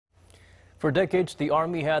For decades, the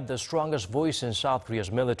Army had the strongest voice in South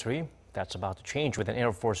Korea's military. That's about to change with an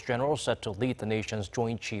Air Force general set to lead the nation's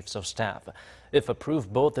Joint Chiefs of Staff. If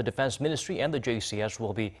approved, both the Defense Ministry and the JCS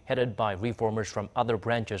will be headed by reformers from other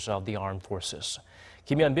branches of the armed forces.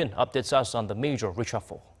 Hyun-bin updates us on the major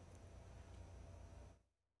reshuffle.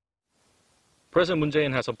 President Moon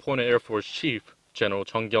Jae-in has appointed Air Force Chief General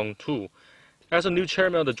Jeong Kyeong-doo as a new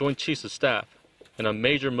chairman of the Joint Chiefs of Staff in a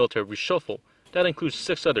major military reshuffle that includes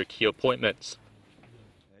 6 other key appointments.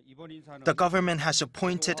 The government has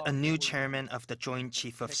appointed a new chairman of the Joint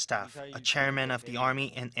Chief of Staff, a chairman of the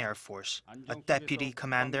Army and Air Force, a deputy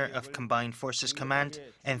commander of Combined Forces Command,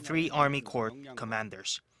 and 3 Army Corps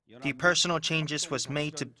commanders. The personal changes was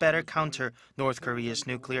made to better counter North Korea's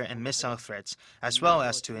nuclear and missile threats, as well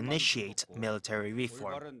as to initiate military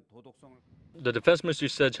reform. The Defense Ministry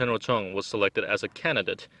said General Jeong was selected as a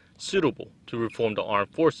candidate suitable to reform the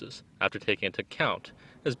armed forces after taking into account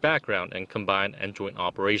his background in combined and joint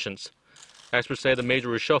operations. Experts say the major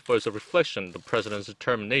reshuffle is a reflection of the president's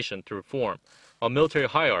determination to reform a military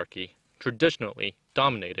hierarchy traditionally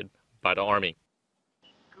dominated by the Army.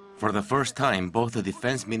 For the first time, both the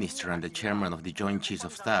Defense Minister and the Chairman of the Joint Chiefs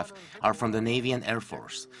of Staff are from the Navy and Air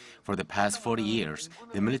Force. For the past 40 years,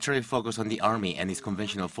 the military focused on the Army and its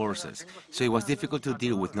conventional forces, so it was difficult to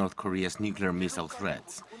deal with North Korea's nuclear missile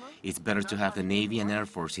threats. It's better to have the Navy and Air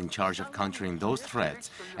Force in charge of countering those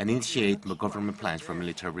threats and initiate government plans for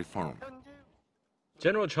military reform.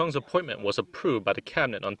 General Jeong's appointment was approved by the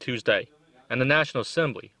cabinet on Tuesday, and the National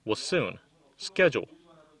Assembly will soon schedule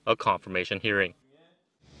a confirmation hearing.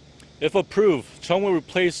 If approved, Jeong will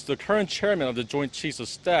replace the current chairman of the Joint Chiefs of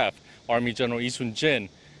Staff, Army General Hyun-bin,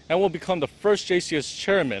 and will become the first JCS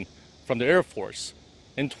chairman from the Air Force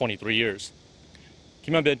in 23 years.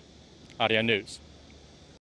 Hyun-bin, Arirang News.